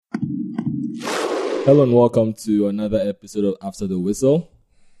Hello and welcome to another episode of After the Whistle.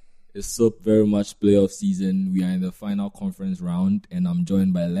 It's so very much playoff season. We are in the final conference round, and I'm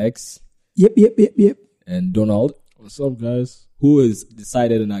joined by Lex. Yep. And Donald. What's up, guys? Who has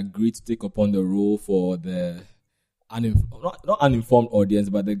decided and agreed to take upon the role for the not uninformed audience,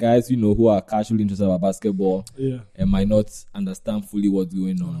 but the guys who are casually interested about basketball and might not understand fully what's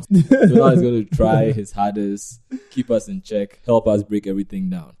going on. Donald is going to try his hardest, keep us in check, help us break everything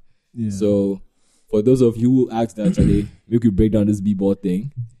down. Yeah. So, for those of you who asked actually, make you break down this b-ball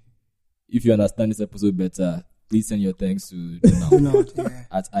thing. If you understand this episode better, please send your thanks to Donald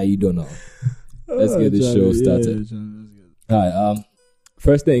at IE Donald. Let's get the show started. All right.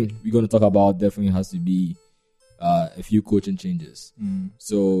 First thing we're going to talk about definitely has to be a few coaching changes.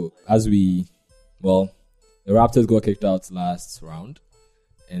 So the Raptors got kicked out last round,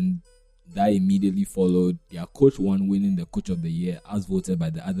 and that immediately followed their coach winning the coach of the year as voted by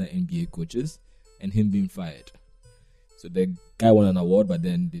the other NBA coaches, and him being fired. So the guy won an award, but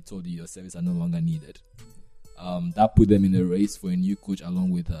then they told you your services are no longer needed. That put them in a race for a new coach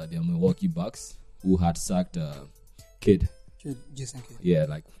along with their Milwaukee Bucks, who had sacked Jason Kidd. Yeah,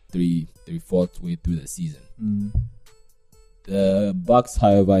 like three-fourths way through the season. The Bucks,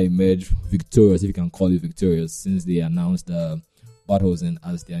 however, emerged victorious, if you can call it victorious, since they announced Budenholzer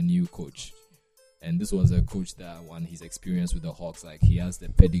as their new coach. And this was a coach that his experience with the Hawks, like he has the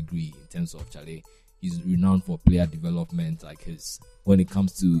pedigree in terms of Charlie. He's renowned for player development, like when it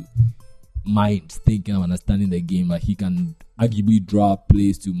comes to mind, thinking and understanding the game, like he can arguably draw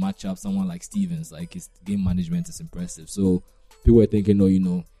plays to match up someone like Stevens. Like his game management is impressive. So people were thinking,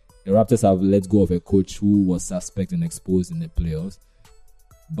 the Raptors have let go of a coach who was suspect and exposed in the playoffs.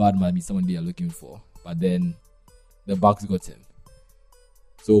 Bud might be someone they are looking for, but then the Bucks got him.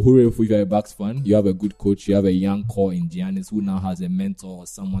 So hooray if you're a Bucks fan, you have a good coach, you have a young core in Giannis who now has a mentor or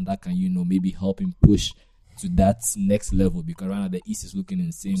someone that can, maybe help him push to that next level, because right now the East is looking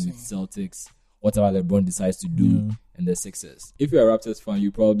insane with Celtics, whatever LeBron decides to do, and the Sixers. If you're a Raptors fan,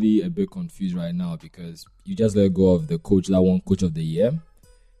 you're probably a bit confused right now because you just let go of the coach that won coach of the year.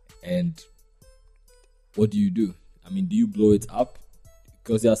 And what do you do? I mean, do you blow it up?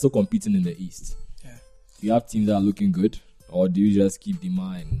 Because they are still competing in the East. Yeah. Do you have teams that are looking good? Or do you just keep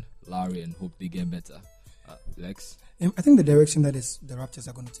Dima and Larry and hope they get better? Lex? I think the direction that the Raptors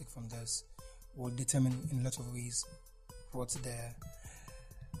are going to take from this will determine in a lot of ways what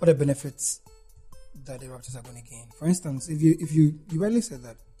the benefits that the Raptors are going to gain. For instance, if you rightly said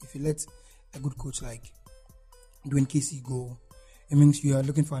that if you let a good coach like Dwayne Casey go, it means you are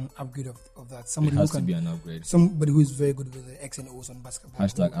looking for an upgrade of that. Somebody it has who can to be an upgrade. Somebody who is very good with the X and O's on basketball.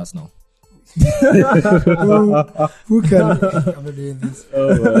 # Arsenal. who can? I'm not doing this.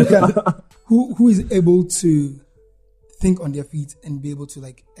 Who is able to think on their feet and be able to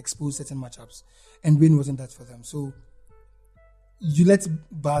expose certain matchups, and Wayne wasn't that for them. So you let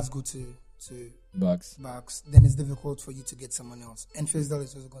Bars go to Bucks, then it's difficult for you to get someone else. And Fizdale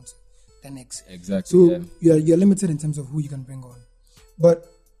is also going to the next. Exactly. So you're limited in terms of who you can bring on. But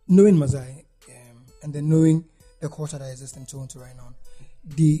knowing Masai and then knowing the culture that exists in Toronto right now,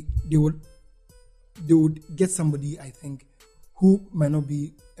 they would get somebody, I think, who might not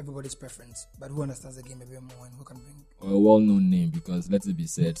be everybody's preference, but who understands the game a bit more and who can bring a well-known name, because let it be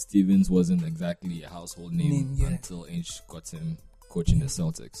said, Stevens wasn't exactly a household name until Ainge got him coaching the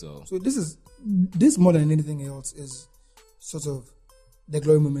Celtics. So this more than anything else is sort of the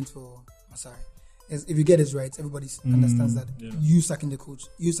glory moment for Masai. If you get this right, everybody understands that you sacking the coach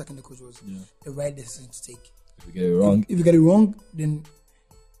was the right decision to take. If you get it wrong, then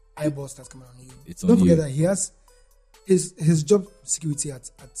eyeballs starts coming on you. Don't forget that he has his job security at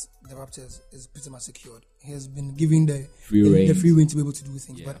the Raptors is pretty much secured. He has been given the free reign to be able to do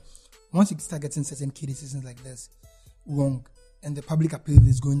things. But once you start getting certain key decisions like this wrong, and the public appeal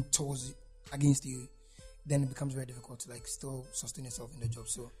is going against you, then it becomes very difficult to still sustain yourself in the job.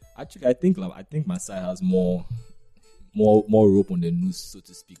 So actually, I think Masai has more rope on the noose, so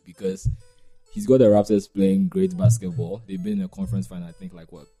to speak, because he's got the Raptors playing great basketball. They've been in a conference final, I think,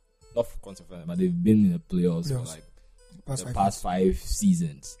 not conference final, but they've been in the playoffs for the past 5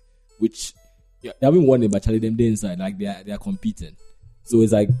 seasons, which they haven't won it, but Charlie them inside, they are competing. So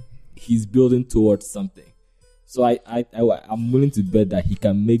it's he's building towards something. So I'm willing to bet that he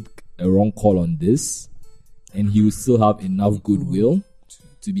can make a wrong call on this, and he will still have enough goodwill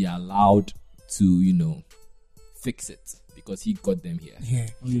to be allowed to, fix it, because he got them here. Yeah.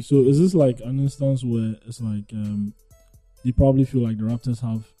 Okay, so is this an instance where it's they probably feel like the Raptors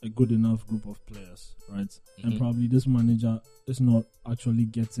have a good enough group of players, right? Mm-hmm. And probably this manager is not actually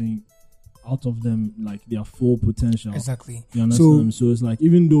getting out of them their full potential. Exactly. You understand? So it's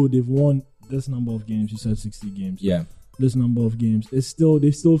even though they've won this number of games. You said 60 games. Yeah. This number of games. They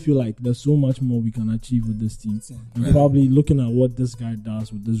still feel like there's so much more we can achieve with this team. And probably looking at what this guy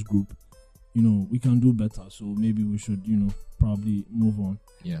does with this group, we can do better. So maybe we should, probably move on.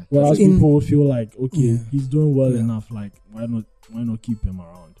 Yeah. Whereas people feel like, okay, he's doing well enough. Like, why not keep him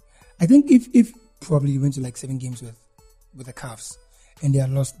around? I think if probably you went to like 7 games with the Cavs and they are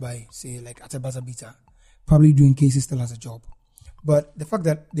lost by, say, like Atabaza Bita, probably doing cases still has a job. But the fact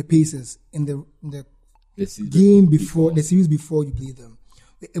that the Pacers in the game before the series before you play them,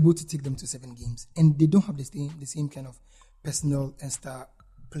 we're able to take them to 7 games, and they don't have the same kind of personnel and star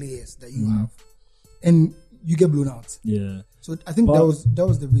players that you have, and you get blown out. Yeah. So I think that was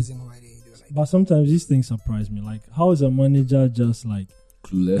the reason why they do it. But sometimes these things surprise me. Like, how is a manager just like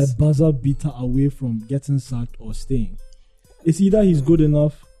clueless, a buzzer beater away from getting sacked or staying? It's either he's good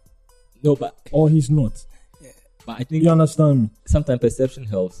enough, or he's not. Yeah. But I think you understand me. Sometimes perception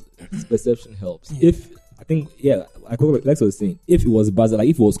helps. Yeah. Like I was saying, if it was buzzer, like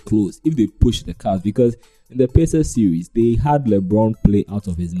if it was close, if they pushed the Cavs, because in the Pacers series they had LeBron play out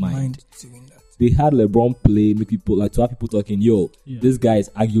of his mind. They had LeBron play, make people like to have people talking. This guy is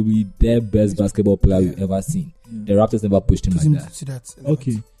arguably their best basketball player we've ever seen. Yeah. The Raptors never pushed him like that.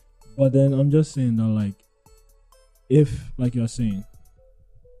 Okay, but then I'm just saying that, like, if, like you're saying,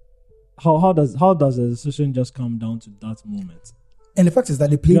 how does the decision just come down to that moment? And the fact is that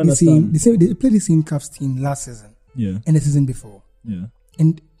they played the same Cavs team last season, and the season before,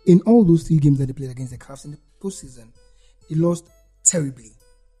 and in all those 3 games that they played against the Cavs in the postseason, they lost terribly.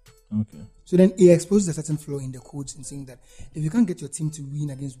 Okay. So then it exposes a certain flaw in the coach in saying that if you can't get your team to win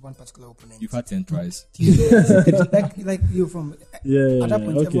against one particular opponent, you've had 10 tries. like you're from at that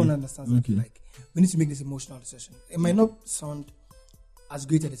point, everyone understands that like we need to make this emotional decision. It might not sound as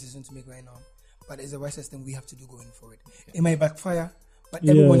great a decision to make right now, but it's the wisest thing we have to do going forward. It might backfire, but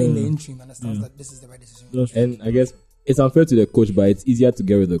everyone in the interim understands that this is the right decision. And I guess it's unfair to the coach, but it's easier to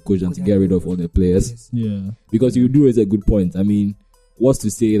get rid of the coach than to get rid of all the players. Yeah. Because you do raise a good point. I mean, what's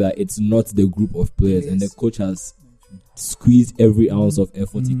to say that it's not the group of players and the coach has squeezed every ounce of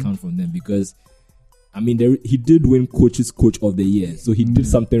effort he can from them? Because, I mean, he did win Coach of the Year. So he did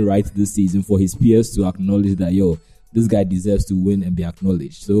something right this season for his peers to acknowledge that, this guy deserves to win and be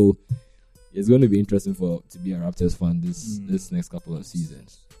acknowledged. So it's going to be interesting to be a Raptors fan this next couple of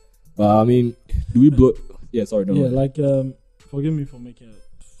seasons. But, I mean, do we blow... Yeah, sorry. Forgive me for making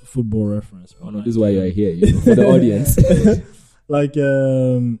a football reference. Oh, no, this is why you're here, for the audience. Like,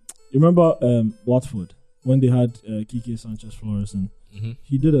 you remember Watford when they had Kike Sanchez-Flores, and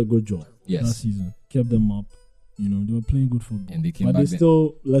he did a good job that season. Kept them up. They were playing good football. And they came but back they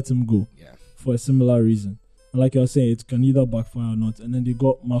still let him go for a similar reason. And like I was saying, it can either backfire or not. And then they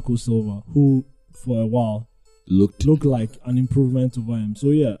got Marco Silva, who for a while looked like an improvement over him. So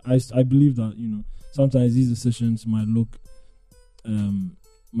yeah, I believe that sometimes these decisions might look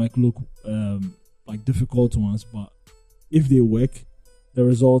like difficult ones, but if they work, the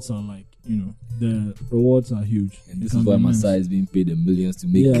results are like, the rewards are huge. And this is why Masai is being paid the millions to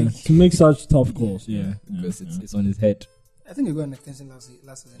make such tough calls. Because it's on his head. I think he got an extension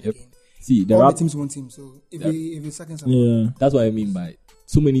last season again. See, all the teams want him, so if he's second someone, that's what I mean by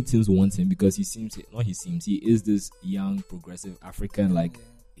so many teams want him, because he is this young, progressive African, like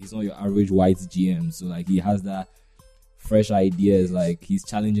he's not your average white GM, so like he has that fresh ideas, like he's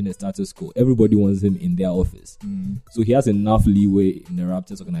challenging the status quo. Everybody wants him in their office, so he has enough leeway in the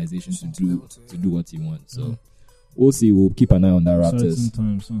Raptors organization to do what he wants. So we'll see. We'll keep an eye on that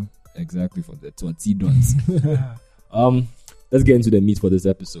Raptors. Exactly, for the T-Dons. Let's get into the meat for this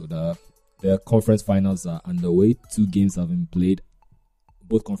episode. The conference finals are underway. 2 games have been played,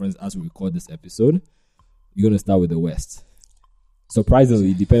 both conferences as we record this episode. We're going to start with the West.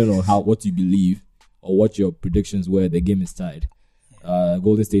 Surprisingly, depending on what you believe or what your predictions were, the game is tied.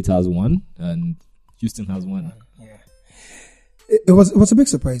 Golden State has won and Houston has won. Yeah, it was a big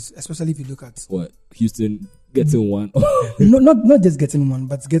surprise, especially if you look at what Houston getting one. not just getting one,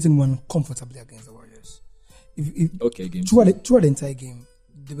 but getting one comfortably against the Warriors. Game throughout the entire game,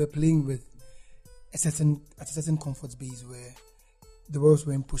 they were playing with a certain comfort base where the Warriors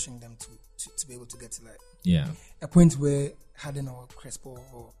weren't pushing them to be able to get to a point where Harden or Crespo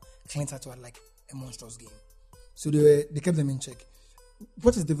or Clint had to have like a monstrous game. So they kept them in check.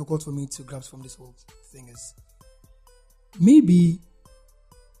 What is difficult for me to grasp from this whole thing is maybe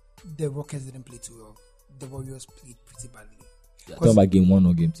the Rockets didn't play too well. The Warriors played pretty badly. Talking about game 1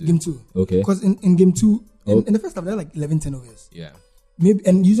 or game 2? Game 2. Okay. Because in game 2, in the first half, they're like 11 turnovers. Yeah. Maybe,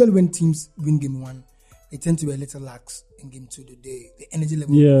 and usually when teams win game 1, they tend to be a little lax in game 2. The energy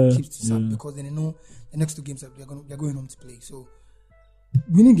level keeps to up because then they know the next 2 games they're going home to play. So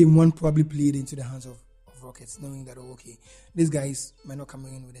winning game one probably played into the hands of Rockets, knowing that, these guys might not come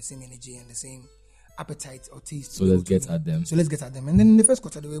in with the same energy and the same appetite or taste. So let's get at them. And then in the first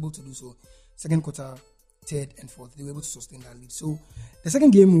quarter, they were able to do so. Second quarter, third and fourth, they were able to sustain that lead. So the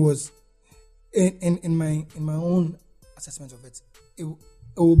second game was, in my own assessment of it, it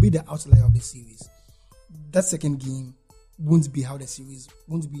will be the outlier of the series. That second game won't be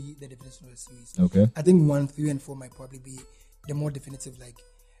the definition of the series. Okay. I think 1, 3, and 4 might probably be the more definitive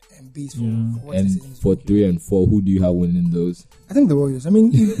base for what the season is. For 3 and 4, who do you have winning those? I think the Warriors. I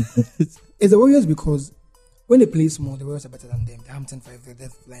mean, it's the Warriors because when they play small, the Warriors are better than them. The Hampton 5, the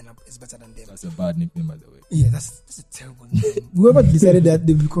death lineup is better than them. That's a bad nickname, by the way. Yeah, that's a terrible nickname. Whoever decided that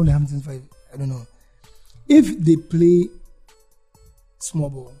they become the Hampton 5, I don't know. If they play small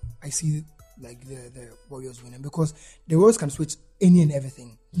ball, I see the Warriors winning because the Warriors can switch any and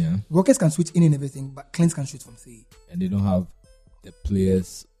everything. Yeah. Rockets can switch any and everything, but Clint can shoot from 3. And they don't have the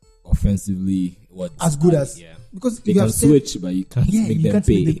players offensively as good as because they can switch, but you can't make them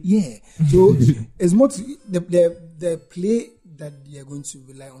pay. So it's more to, the play that they are going to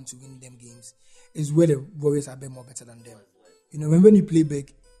rely on to win them games is where the Warriors are a bit more better than them. When you play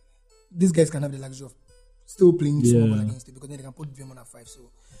big, these guys can have the luxury of still playing small ball against it because then they can put Draymond at 5.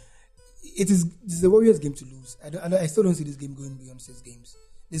 So it's the Warriors' game to lose. I still don't see this game going beyond 6 games.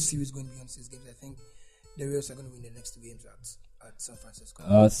 This series going beyond 6 games. I think the Warriors are going to win the next 2 games at San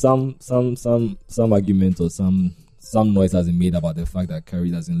Francisco. Some argument or some noise has been made about the fact that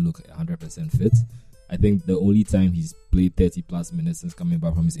Curry doesn't look 100% fit. I think the only time he's played 30 plus minutes since coming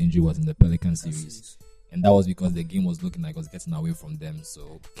back from his injury was in the Pelican series. And that was because the game was looking like it was getting away from them.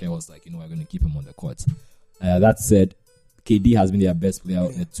 So Kerr was like, we're going to keep him on the court. That said, KD has been their best player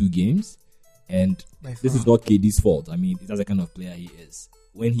in the 2 games. And this is not KD's fault. I mean, that's the kind of player he is.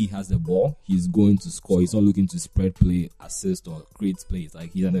 When he has the ball, he's going to score. He's not looking to spread play, assist, or create plays.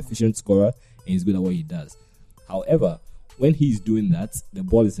 He's an efficient scorer, and he's good at what he does. However, when he's doing that, the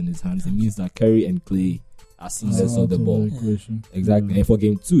ball is in his hands. It means that Curry and Clay are seeing less of the ball. Exactly. And for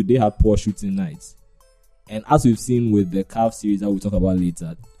game 2, they had poor shooting nights. And as we've seen with the Cavs series that we'll talk about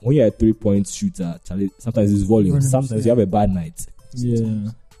later, when you're a 3-point shooter, sometimes it's volume. Sometimes you have a bad night.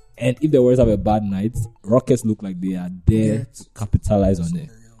 Yeah. And if the Warriors have a bad night, Rockets look like they are there to capitalize on it.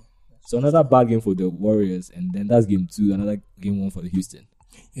 So another bad game for the Warriors, and then that's game 2, another game 1 for the Houston.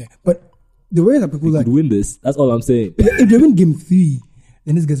 Yeah, but the Warriors are people could win this. That's all I'm saying. If they win game 3,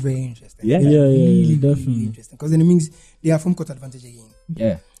 then this gets very interesting. Yeah, really, definitely really interesting because then it means they have home court advantage again.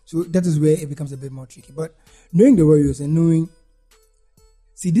 Yeah. So that is where it becomes a bit more tricky. But knowing the Warriors and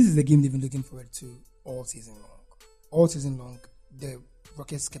this is the game they've been looking forward to all season long. All season long, the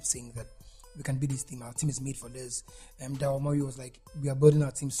Rockets kept saying that we can beat this team. Our team is made for this. Daryl Morey was like, we are building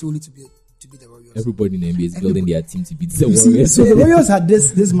our team solely to be the Warriors. Everybody in the NBA is building their team to beat the Warriors. So the Warriors had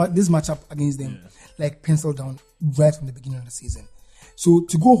this matchup against them, penciled down right from the beginning of the season. So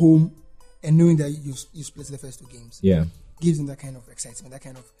to go home and knowing that you split the first 2 games, gives them that kind of excitement, that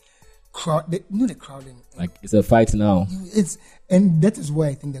kind of crowd. The crowding. It's a fight now. And that is why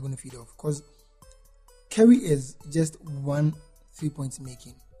I think they're going to feed off because Curry is just 1 3-point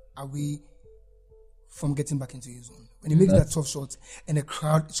making away from getting back into his zone. When he makes that tough shot and the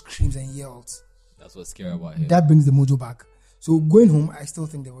crowd screams and yells, that's what's scary about him. That brings the mojo back. So going home, I still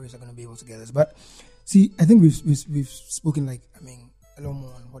think the Warriors are going to be able to get this. But see, I think we've spoken a lot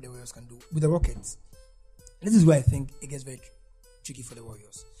more on what the Warriors can do with the Rockets. This is where I think it gets very tricky for the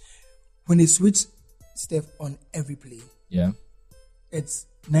Warriors. When they switch Steph on every play, it's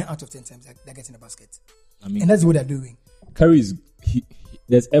 9 out of 10 times they're getting a basket. And that's what they're doing. Curry's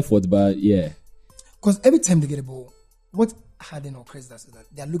there's effort, but because every time they get a ball, what Harden or Chris does is that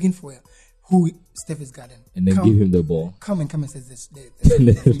they're looking for who Steph is guarding, and then give him the ball. Come and say this. And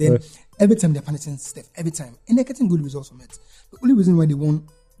then every time they're punishing Steph, every time, and they're getting good results from it. The only reason why they won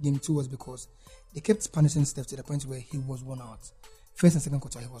game 2 was because they kept punishing Steph to the point where he was worn out. First and second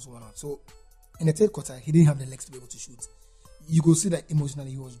quarter, he was worn out. So in the third quarter, he didn't have the legs to be able to shoot. You could see that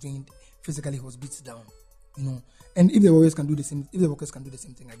emotionally he was drained, physically he was beat down. And if the Warriors can do the same, if the Rockets can do the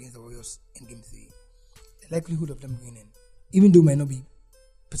same thing against the Warriors in game 3, the likelihood of them winning, even though it might not be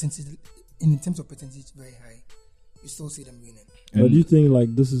percentage in terms of percentage very high, you still see them winning. But do you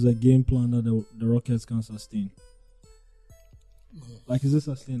think this is a game plan that the Rockets can sustain? Is it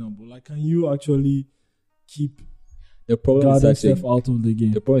sustainable? Can you actually keep the problem is yourself out of the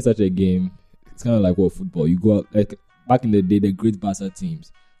game? The problem is such a game. It's kind of like football. You go out, back in the day, the great Barca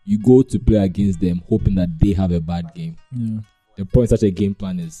teams. You go to play against them hoping that they have a bad game. Yeah. The point such a game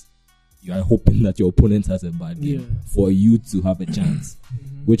plan is you are hoping that your opponent has a bad game for you to have a chance,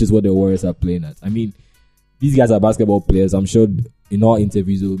 which is what the Warriors are playing at. I mean, these guys are basketball players. I'm sure in all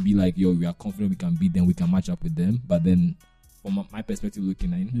interviews, it will be like, yo, we are confident we can beat them, we can match up with them. But then, from my perspective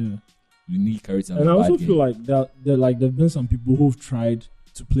looking at it, you need character. And I also feel like there've been some people who've tried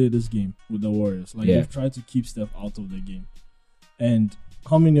to play this game with the Warriors. Like, they've tried to keep Steph out of the game. And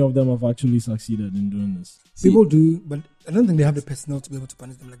how many of them have actually succeeded in doing this? People do, but I don't think they have the personnel to be able to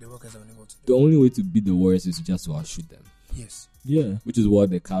punish them like the Rockets have been able to. The only way to beat the Warriors is just to outshoot them. Yes. Yeah. Which is what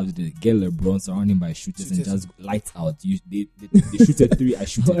the Cavs did. Get LeBron surrounding by shooters and just lights out. They shoot at 3, I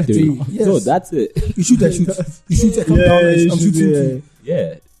shoot at 3. Yes. So that's it. You shoot, I shoot. You shoot, I come down, I'm shooting.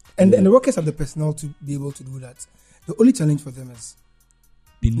 Yeah. And the Rockets have the personnel to be able to do that. The only challenge for them is,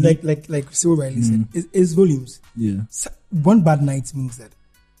 like Cyril Riley said, is volumes. Yeah. So one bad night means that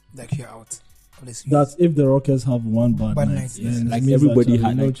like you're out. That's if the Rockets have one bad night. Yes. Like everybody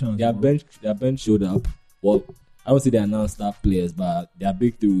had no chance. Their bench showed up. Well, I would say they announced star players, but their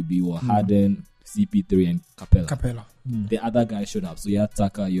big three would be Harden, CP3, and Capella. The other guys showed up. So you had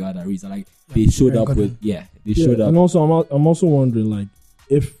Tucker, you had Ariza. Like they showed up with they showed up. And also, I'm also wondering, like,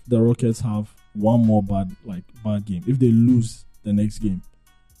 if the Rockets have one more bad game, if they lose the next game,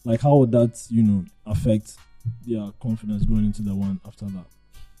 like how would that affect their confidence going into the one after that?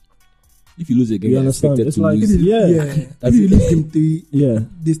 If you lose a game, you understand? It's like if you lose game 3,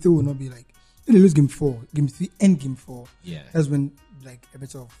 they still will not be like. If they lose game 4, game 3, and game 4, that's when like a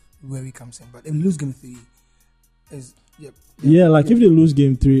bit of worry comes in. But if they lose game 3, if they lose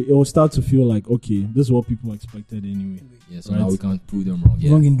game 3, it will start to feel like, okay, this is what people expected anyway. Yeah, so now we can't prove them wrong.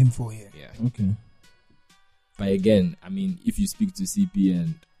 Wrong in game 4 here. Yeah. Okay. But again, I mean, if you speak to CP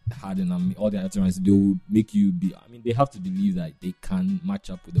and Harden, I mean, all the other veterans, they will make you be. I mean, they have to believe that they can match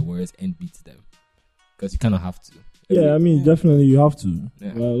up with the Warriors and beat them, because you kind of have to. Yeah, I mean, definitely you have to.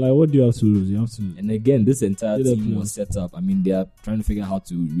 Yeah. Well, like, what do you have to lose? You have to. And again, this entire team was set up. I mean, they are trying to figure out how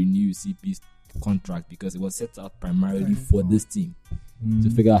to renew CP's contract, because it was set up primarily for this team to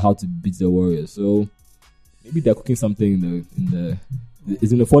figure out how to beat the Warriors. So maybe they're cooking something in the.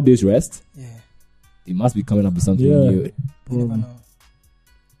 Is in the 4 days rest? Yeah. They must be coming up with something new. You never know.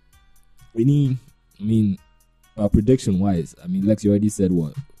 We need. I mean, prediction wise, I mean, Lex, you already said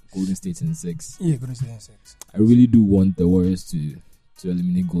what? Golden State in 6. Yeah, Golden State in 6. I really do want the Warriors to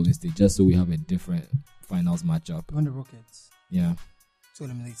eliminate Golden State, just so we have a different finals matchup. You want the Rockets? Yeah. To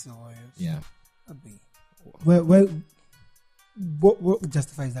eliminate the Warriors? Yeah. That'd be. Well, what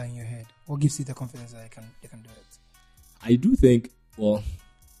justifies that in your head? What gives you the confidence that they can do it? I do think. Well,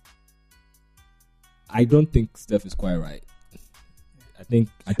 I don't think Steph is quite right. I think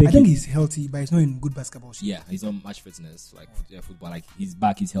he's healthy, but he's not in good basketball shape. Yeah, he's on match fitness, like football. Like his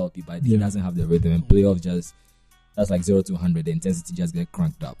back is healthy, but he doesn't have the rhythm. And playoffs that's like 0 to 100. The intensity just get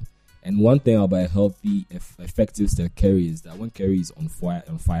cranked up. And one thing about a healthy, effective Steph Curry is that when Curry is on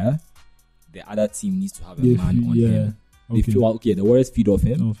fire, the other team needs to have a man on him. They feel the Warriors feed off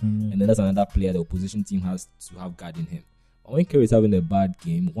him, and then there's another player the opposition team has to have guarding him. But when Curry is having a bad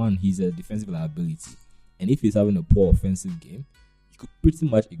game, one, he's a defensive liability, and if he's having a poor offensive game, could pretty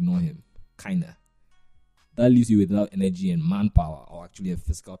much ignore him, kinda. That leaves you without energy and manpower, or actually a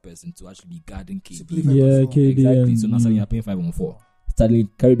physical person to actually be guarding KD. Yeah, KD. Exactly. So now suddenly you're playing 5-on-4. Suddenly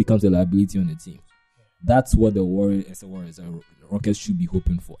Curry becomes a liability on the team. That's what the Rockets should be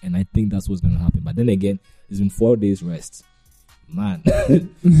hoping for, and I think that's what's going to happen. But then again, it's been 4 days rest, man.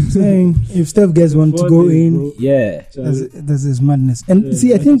 Saying if Steph gets one to go in, bro. that's his madness. And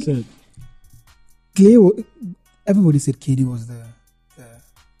see, I think Clay. Everybody said KD was the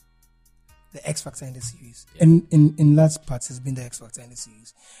X factor in the series, and in large parts has been the X factor in the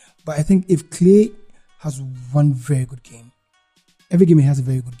series. But I think if Clay has one very good game, every game he has a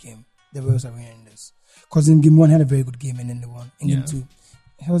very good game, the Warriors are winning this. Because in game 1 he had a very good game, and then they won. In game 2,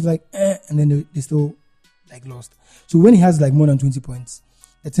 he was like, and then they still like lost. So when he has like more than 20 points,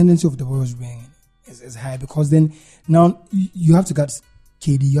 the tendency of the Warriors winning is high, because then now you have to get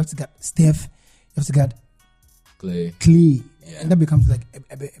KD, you have to get Steph, you have to get Clay. And that becomes like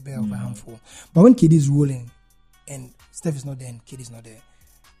a bit of a handful. But when KD is rolling and Steph is not there and KD is not there,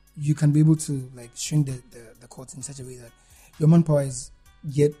 you can be able to like shrink the court in such a way that your manpower is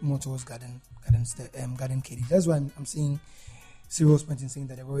yet more towards guarding KD. That's why I'm seeing serious point in saying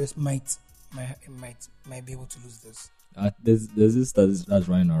that the Warriors might be able to lose this. There's this that's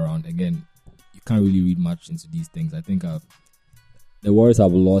running around. Again, you can't really read much into these things. I think the Warriors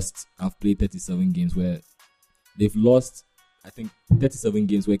have played 37 games where they've lost, I think, 37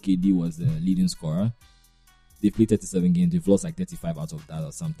 games where KD was the leading scorer. They've played 37 games. They've lost like 35 out of that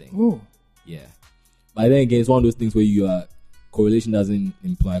or something. Oh. Yeah. But then again, it's one of those things where correlation doesn't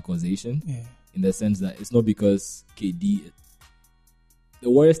imply causation. Yeah. In the sense that it's not because KD the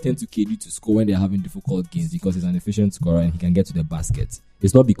Warriors tend to KD to score when they're having difficult games because he's an efficient scorer and he can get to the basket.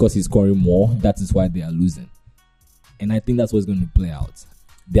 It's not because he's scoring more. That is why they are losing. And I think that's what's going to play out.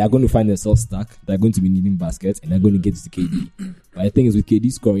 They are going to find themselves stuck. They're going to be needing baskets and they're going to get to KD. But I think it's with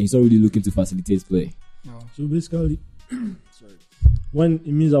KD scoring, he's not really looking to facilitate play. No. So basically, when it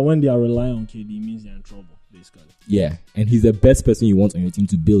means that when they are relying on KD, it means they're in trouble, basically. Yeah, and he's the best person you want on your team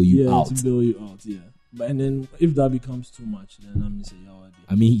to bail you out. To bail you out, yeah. But and then if that becomes too much, then I'm gonna say,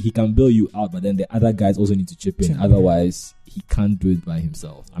 I mean, he can bail you out, but then the other guys also need to chip in. Otherwise, he can't do it by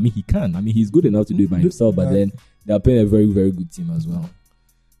himself. I mean, he can. I mean, he's good enough to do it by himself, but then they're playing a very, very good team as well.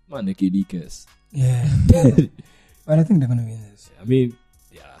 Man, the KD cares. Yeah. But I think they're gonna win this. I mean,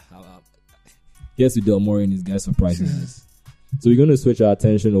 here's to Delmore and his guys surprising us. So we're going to switch our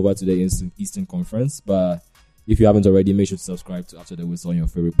attention over to the Eastern Conference, but if you haven't already, make sure to subscribe to After the Whistle on your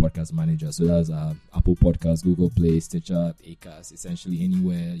favorite podcast manager. So that's Apple Podcasts, Google Play, Stitcher, Acast, essentially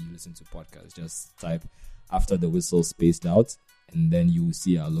anywhere you listen to podcasts. Just type After the Whistle spaced out, and then you will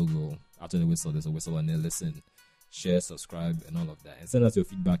see our logo. After the Whistle, there's a whistle on there. Listen, share, subscribe, and all of that. And send us your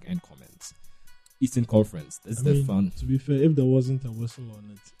feedback and comments. Eastern Conference, this is the fun. To be fair, if there wasn't a whistle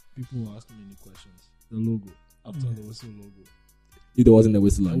on it, people will ask me any questions. The logo, After the Whistle logo. If there wasn't a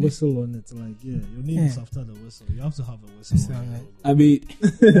whistle on it. A whistle on it, like, your name is After the Whistle. You have to have a whistle on it. I mean,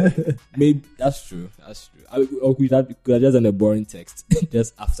 maybe that's true. Or could have just done a boring text.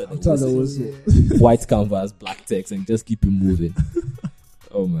 Just after the whistle. Yeah. White canvas, black text, and just keep it moving.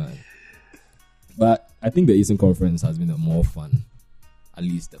 Oh, man. But I think the Eastern Conference has been the more fun. At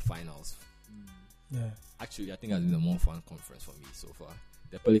least the finals. Yeah. Actually, I think it has been the more fun conference for me so far.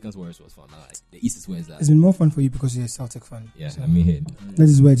 The Pelicans Warriors was fun. Like, the East is where is that? It's been more fun for you because you're a Celtic fan. Yeah, so, I mean, that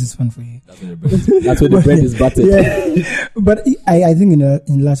is where it is fun for you. That's where the bread is buttered. Yeah. But I think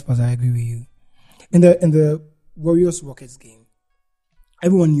in last part I agree with you. In the Warriors Rockets game,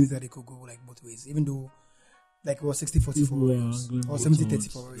 everyone knew that it could go like both ways, even though like it was 60-40 for Warriors or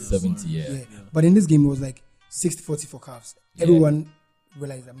 70-30 for Warriors. 70, yeah. But in this game it was like 60-40 for Cavs. Everyone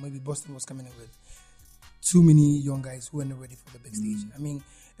realized that maybe Boston was coming in with too many young guys who are not ready for the big stage. I mean,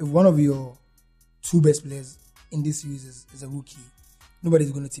 if one of your two best players in this series is a rookie, nobody's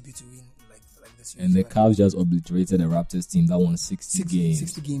going to tip you to win like this series. And the Cavs just obliterated the Raptors team that won 60 games.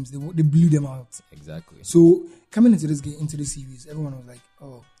 60 games. They blew them out. Exactly. So coming into this game, into this series, everyone was like,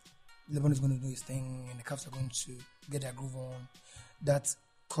 "Oh, LeBron is going to do his thing, and the Cavs are going to get their groove on." That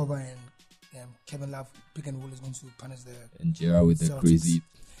cover and Kevin Love pick and roll is going to punish the and Gerrard with the crazy.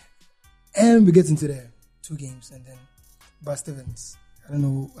 And we get into the 2 games, and then Brad Stevens, I don't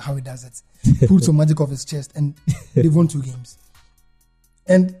know how he does it, pulled some magic off his chest, and they won 2 games.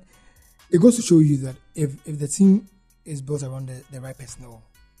 And it goes to show you that if the team is built around the right personnel,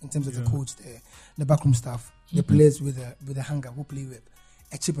 in terms of the coach, the backroom staff, the players with a hanger who play with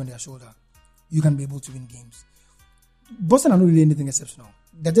a chip on their shoulder, you can be able to win games. Boston are not really anything exceptional.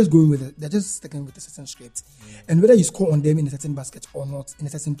 They're just going with it. They're just sticking with a certain script. And whether you score on them in a certain basket or not, in a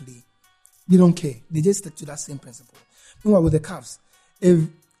certain play, they don't care. They just stick to that same principle. Meanwhile, with the Cavs, if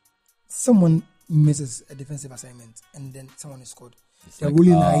someone misses a defensive assignment and then someone is scored, they're like,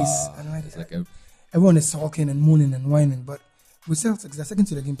 rolling eyes. And everyone is sulking and moaning and whining. But with Celtics, they're sticking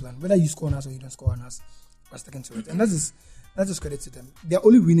to the game plan. Whether you score on us or you don't score on us, we're sticking to it. And that's just credit to them. They're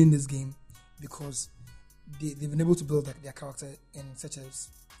only winning this game because they've been able to build their character in such a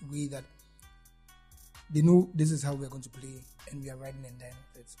way that they know this is how we're going to play, and we are riding and dying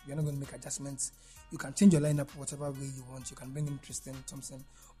with it. We're not going to make adjustments. You can change your lineup whatever way you want. You can bring in Tristan Thompson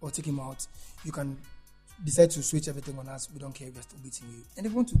or take him out. You can decide to switch everything on us. We don't care. We're still beating you. And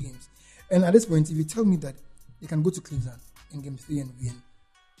they've won 2 games. And at this point, if you tell me that they can go to Cleveland in game 3 and win,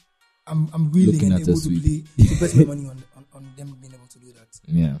 I'm really able to bet my money on them being able to do that.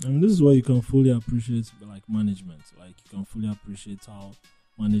 Yeah. I mean, this is where you can fully appreciate like management. Like you can fully appreciate how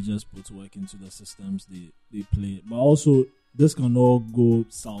managers put work into the systems they play. But also, this can all go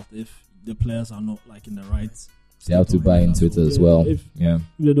south if the players are not like in the right. They have to buy into it as well. If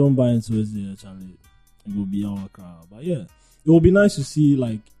they don't buy into it, it will be our crowd. But yeah, it will be nice to see.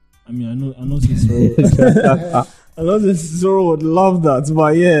 Like, I mean, I know Cicero. I know Cicero would love that,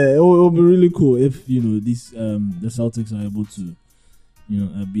 but yeah, it will be really cool if these the Celtics are able to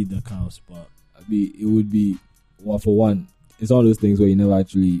beat the Cavs. But it would be for one. It's one of those things where you never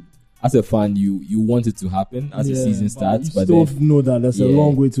actually, as a fan, you want it to happen as the season starts, but you still know that there's a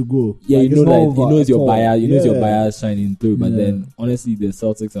long way to go. Yeah, like, you know it's your bias, your bias shining through. But then, honestly, the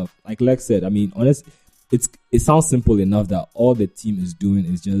Celtics have, like Lex said, I mean, honestly, it sounds simple enough that all the team is doing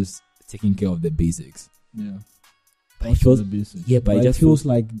is just taking care of the basics. Yeah. But it feels, but it just feels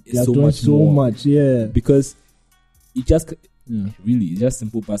like they're doing so much. Yeah. Because it just, Really, it's just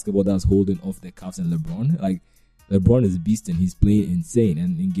simple basketball that's holding off the Cavs and LeBron. Like, LeBron is a beast and he's playing insane.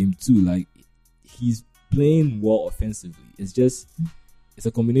 And in game 2, like, he's playing well offensively. It's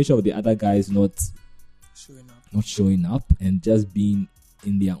a combination of the other guys not showing up and just being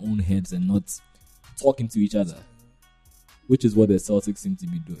in their own heads and not talking to each other, which is what the Celtics seem to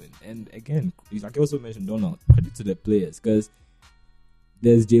be doing. And again, like I also mentioned, Donald, credit to the players, because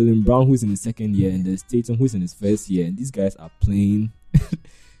there's Jaylen Brown who's in his second year and there's Tatum who's in his first year, and these guys are playing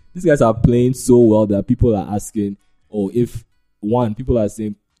these guys are playing so well that people are asking, people are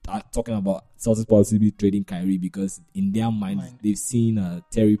saying, talking about Celtics possibly trading Kyrie, because in their minds they've seen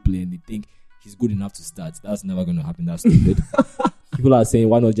Terry play and they think he's good enough to start. That's never going to happen. That's stupid. People are saying,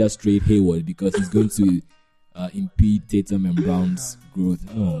 why not just trade Hayward, because he's going to impede Tatum and Brown's growth.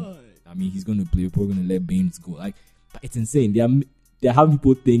 No, I mean, he's going to play. We're going to let Baines go. Like, but it's insane. They're having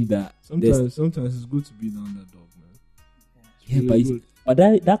people think that sometimes it's good to be the underdog, man. Yeah, but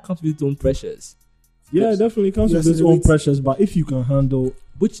that comes with its own pressures. Yeah, it definitely comes with its own pressures. But if you can handle,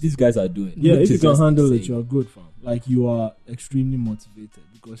 which these guys are doing, if you can handle it, you are good, fam. Like, you are extremely motivated,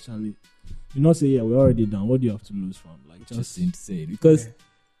 because Charlie, you not say, we're already done. What do you have to lose, fam? Like, just insane. Because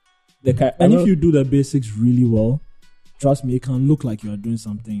if you do the basics really well, trust me, it can look like you are doing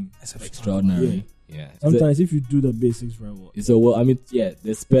something extraordinary. Yeah. Sometimes if you do the basics very well.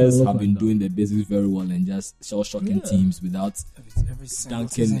 The Spurs have been doing the basics very well and just shell-shocking teams without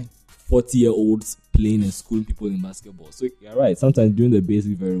dunking 40-year-olds playing and schooling people in basketball. So you're right. Sometimes doing the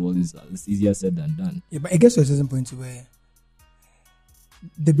basics very well is easier said than done. Yeah, but I guess there's a certain point where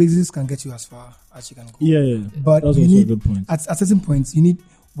the basics can get you as far as you can go. Yeah. But that's you also need, a good point. At certain points, you need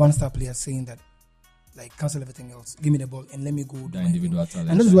one-star player saying that, like, cancel everything else, give me the ball and let me go. The individual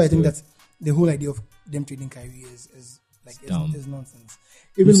talent. And that's why I think that the whole idea of them trading Kyrie is nonsense.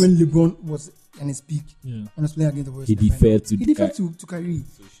 Even when LeBron was in his peak and was playing against the Warriors, he deferred to Kyrie.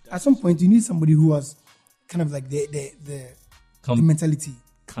 At some point, you need somebody who has kind of like the mentality,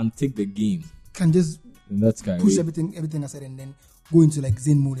 can take the game, can just that's push everything aside and then go into like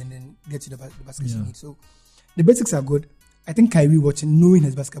Zen mode and then get to the basket you need. So the basics are good. I think Kyrie knowing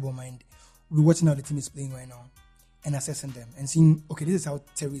his basketball mind, we're watching how the team is playing right now and assessing them and seeing, okay, this is how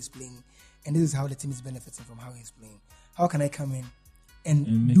Terry is playing and this is how the team is benefiting from how he's playing. How can I come in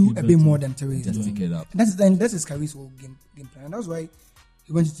and do a bit more than Terry is doing? Pick it up. And that's his Kyrie's whole game plan. And that's why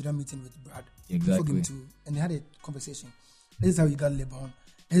he went into that meeting with Brad before game 2 and they had a conversation. This is how you got LeBron.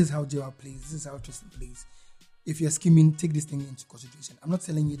 This is how JR plays. This is how Tristan plays. If you're scheming, take this thing into consideration. I'm not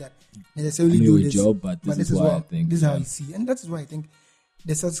telling you that necessarily do this, but this is what I think. This is how I see. And that is why I think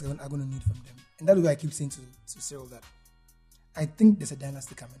the Celtics are going to need from them. And that is why I keep saying to Cyril that I think there's a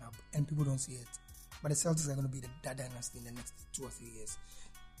dynasty coming up and people don't see it. But the Celtics are going to be that dynasty in the next 2 or 3 years.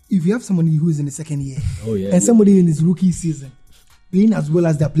 If you have somebody who is in the second year and somebody in his rookie season playing as well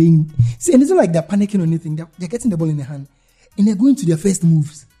as they're playing, see, and it's not like they're panicking or anything. They're getting the ball in their hand and they're going to their first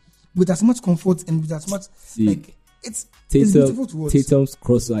moves with as much comfort and with as much it's beautiful to watch. Tatum's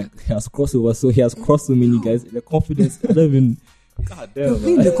he has crossover, so he has crossed so many guys. The confidence, I don't even. God damn, you're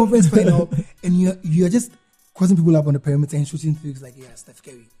playing the conference final and you're just crossing people up on the perimeter and shooting things like Steph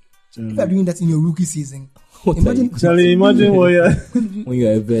Curry. If you're doing that in your rookie season, imagine when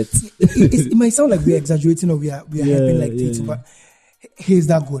you're a vet. It might sound like we're exaggerating or we are hyping like Tatum, but he's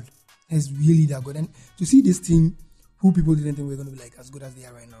that good. He's really that good. And to see this team, who people didn't think were going to be like as good as they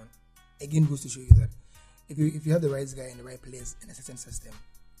are right now, again goes to show you that if you have the right guy and the right players in a certain system,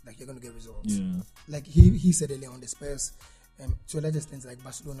 like, you're going to get results. Yeah. Like he said earlier on the Spurs, to a large extent like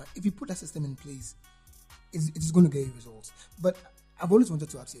Barcelona, if you put that system in place, it's going to get you results. But I've always wanted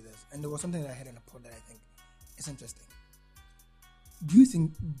to ask you this, and there was something that I heard in a pod that I think is interesting. Do you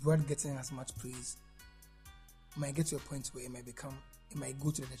think Brad getting as much praise might get to a point where it might go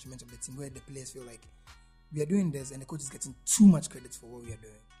to the detriment of the team, where the players feel like we are doing this and the coach is getting too much credit for what we are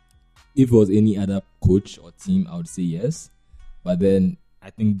doing? If it was any other coach or team, I would say yes. But then I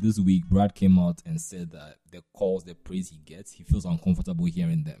think this week Brad came out and said that the praise he gets, he feels uncomfortable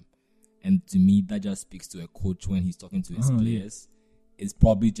hearing them. And to me, that just speaks to a coach when he's talking to his players. It's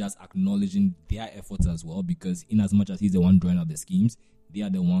probably just acknowledging their efforts as well, because in as much as he's the one drawing out the schemes, they are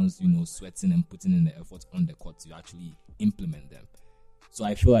the ones, sweating and putting in the effort on the court to actually implement them. So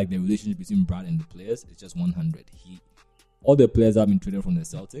I feel like the relationship between Brad and the players is just 100. All the players have been traded from the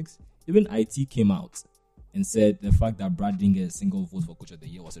Celtics. Even IT came out and said the fact that Brad didn't get a single vote for Coach of the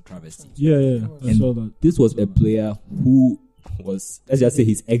Year was a travesty. Yeah. I saw that. This was a player who was, let's just say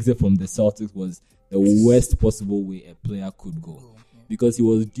his exit from the Celtics was the worst possible way a player could go. Because he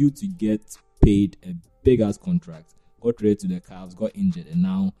was due to get paid a big-ass contract, got traded to the Cavs, got injured, and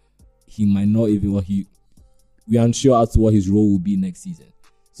now he might not even... we are unsure as to what his role will be next season.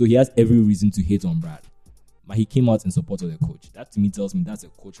 So he has every reason to hate on Brad. But he came out in support of the coach. That to me tells me that's a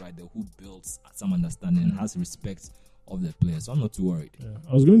coach right there who builds some understanding and has respect of the players. So I'm not too worried. Yeah.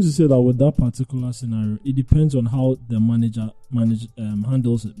 I was going to say that with that particular scenario, it depends on how the manager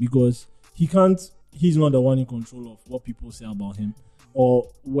handles it, because he's not the one in control of what people say about him or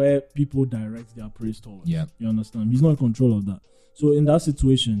where people direct their praise towards. Yeah. You understand? He's not in control of that. So in that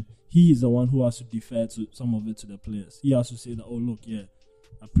situation, he is the one who has to defer to some of it to the players. He has to say that, oh, look, yeah,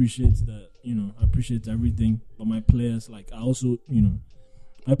 I appreciate everything, but my players, my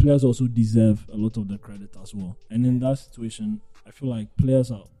players also deserve a lot of the credit as well. And in that situation, I feel like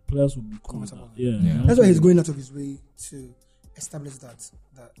players will be cool with that. Yeah. That's why he's going out of his way to establish that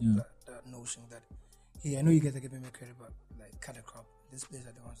notion that, hey, I know you guys are giving me credit, but like, cut the crap. This players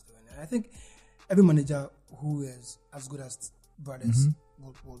are the ones doing it. And I think every manager who is as good as brothers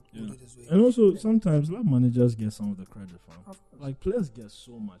will do this way. And also, sometimes managers get some of the credit from. Like, players get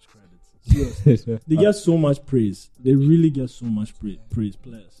so much credit. Seriously. They get so much praise. They really get so much praise,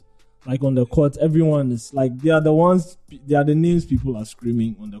 players. Like, on the court, everyone is like, they are the names people are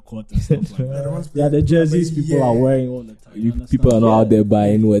screaming on the court and stuff like that. They are the jerseys people are wearing all the time. People are not out there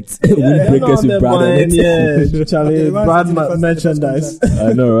buying windbreakers with Brad on it. Yeah, Charlie, Brad merchandise.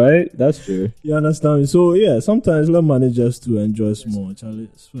 I know, right? That's true. You understand me? So, yeah, sometimes let managers to enjoy small. Charlie,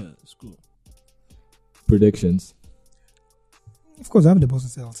 it's fair. It's cool. Predictions. Of course, I have the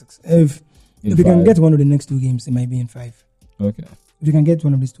Boston Celtics. If we can get one of the next 2 games, it might be in 5. Okay. If they can get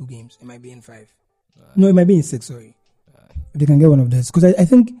one of these 2 games, it might be in 5. No, it might be in 6, sorry. If they can get one of those. Because I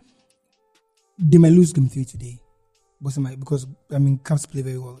think they might lose game 3 today. Because Cavs play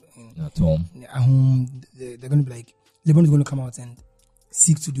very well. At home. At home, they're going to be like, LeBron is going to come out and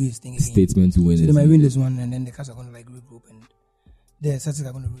seek to do his thing again. Statement to win so they might win this one, and then the Cavs are going to regroup, and the Celtics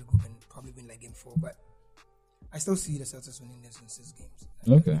are going to regroup and probably win game 4. But I still see the Celtics winning this in 6 games.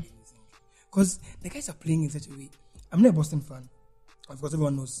 Okay. Because the guys are playing in such a way. I'm not a Boston fan. Of course,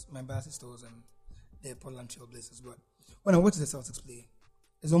 everyone knows my bias is towards the Portland Trail Blazers. But when I watch the Celtics play,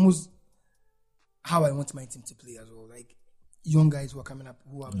 it's almost how I want my team to play as well. Like, young guys who are coming up,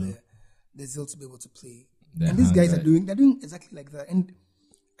 who have the zeal to be able to play. And these guys they're doing exactly like that. And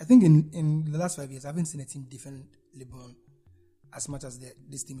I think in the last 5 years, I haven't seen a team defend LeBron as much as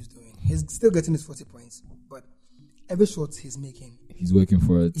this team is doing. He's still getting his 40 points, but every shot he's making, he's working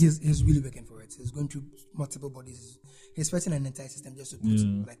for it. He's really working for it. He's going through multiple bodies. He's fighting an entire system just to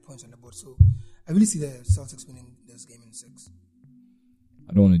put points on the board. So I really see the Celtics winning this game in 6.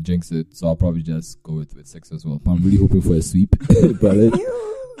 I don't want to jinx it, so I'll probably just go with 6 as well. But I'm really hoping for a sweep. But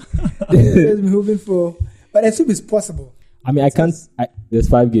I'm hoping for, but a sweep is possible. I mean, there's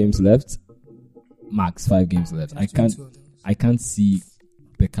 5 games left, max 5 games left. I can't see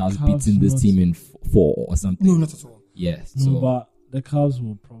the Cavs beating this team in 4 or something. No, not at all. Yes, but the Cavs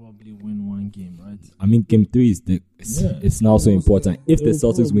will probably win 1 game, right? I mean, game 3 is it's now so important. If the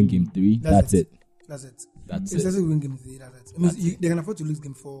Celtics win game 3, that's it. That's it. That's if it. the Celtics win game 3, that's it. It means they can afford to lose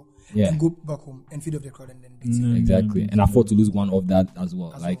game 4 and go back home and feed off the crowd and then beat you. Exactly. And afford to lose one of that as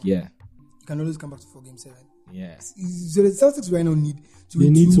well. You can always come back to 4 game 7. Yeah. So the Celtics right now need to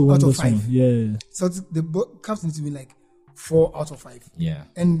win 2 out of 5. Yeah. Celtics, the Cavs need to win 4 out of 5. Yeah.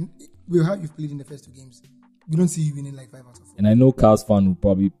 And with how you've played in the first 2 games, we don't see you winning 5 out of 4. And I know Cavs fan will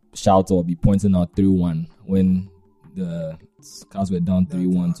probably shout or be pointing out 3-1 when the Cavs were down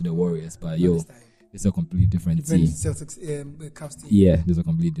 3-1 to the Warriors. But it's a completely different team. Celtics, Cavs team. Yeah, there's a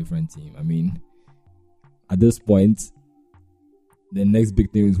completely different team. I mean, at this point, the next big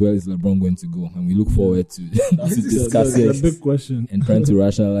thing is where is LeBron going to go, and we look forward to discuss it. That's a big question. And trying to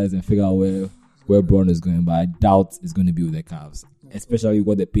rationalize and figure out where Bron is going. But I doubt it's going to be with the Cavs, especially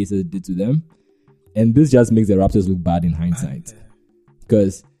what the Pacers did to them. And this just makes the Raptors look bad in hindsight,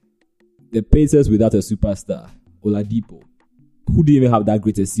 because the Pacers without a superstar, Oladipo, who didn't even have that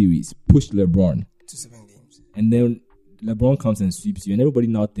great a series, pushed LeBron to 7 games, and then LeBron comes and sweeps you, and everybody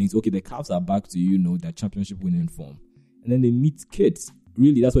now thinks, okay, the Cavs are back to their championship winning form. And then they meet kids.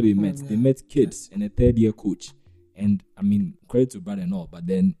 Really, that's what they met. They met kids and a 3rd-year coach. And, I mean, credit to Brad and all, but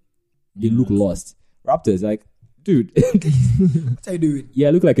then they look lost. Raptors, dude. What are you doing? Yeah,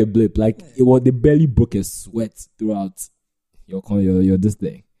 it looked like a blip. They barely broke a sweat throughout your this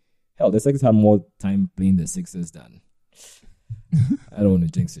thing. Hell, the Celtics had more time playing the Sixers than... I don't want to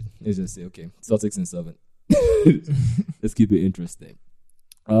jinx it. Let's just say, okay, Celtics in 7. Let's keep it interesting.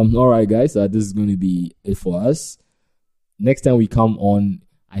 All right, guys. This is going to be it for us. Next time we come on,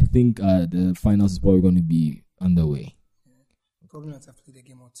 I think the finals is probably going to be underway. Probably not have played a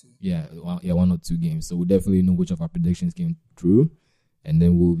game or 2. Yeah, 1 or 2 games. So we'll definitely know which of our predictions came true, and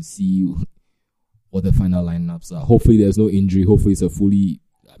then we'll see what the final lineups are. Hopefully there's no injury. Hopefully it's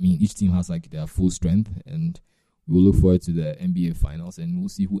each team has like their full strength, and we'll look forward to the NBA finals, and we'll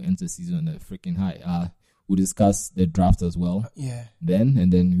see who ends the season on a freaking high. We'll discuss the draft as well. Yeah. Then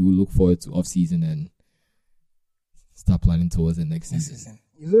we will look forward to off season and start planning towards the next season.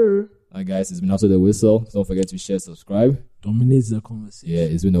 Alright, guys, it's been After the Whistle. Don't forget to share, subscribe. Dominate the conversation. Yeah,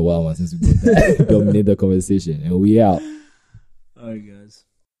 it's been a while since we got that. Dominate the conversation. And we out. Alright, guys.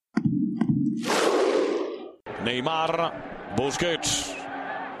 Neymar, Busquets.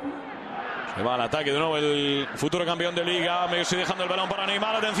 Se va al ataque de nuevo el futuro campeón de Liga. Messi dejando el balón para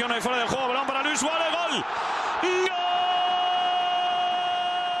Neymar. Atención, ahí fuera del juego. Balón para Luis Suárez. ¡Gol! ¡Gol!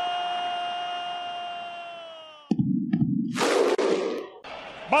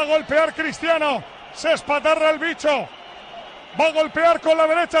 Va a golpear Cristiano. Se espatarra el bicho. Va a golpear con la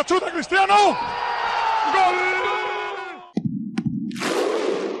derecha. Chuta Cristiano. ¡Gol!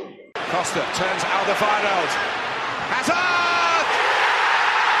 Costa turns Alderweireld. Hazard!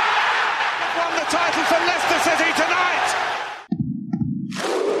 Won the title for Leicester City tonight.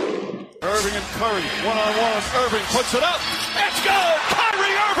 Irving and Curry, one-on-one. Irving puts it up. It's good!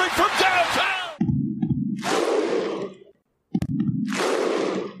 Kyrie Irving from down.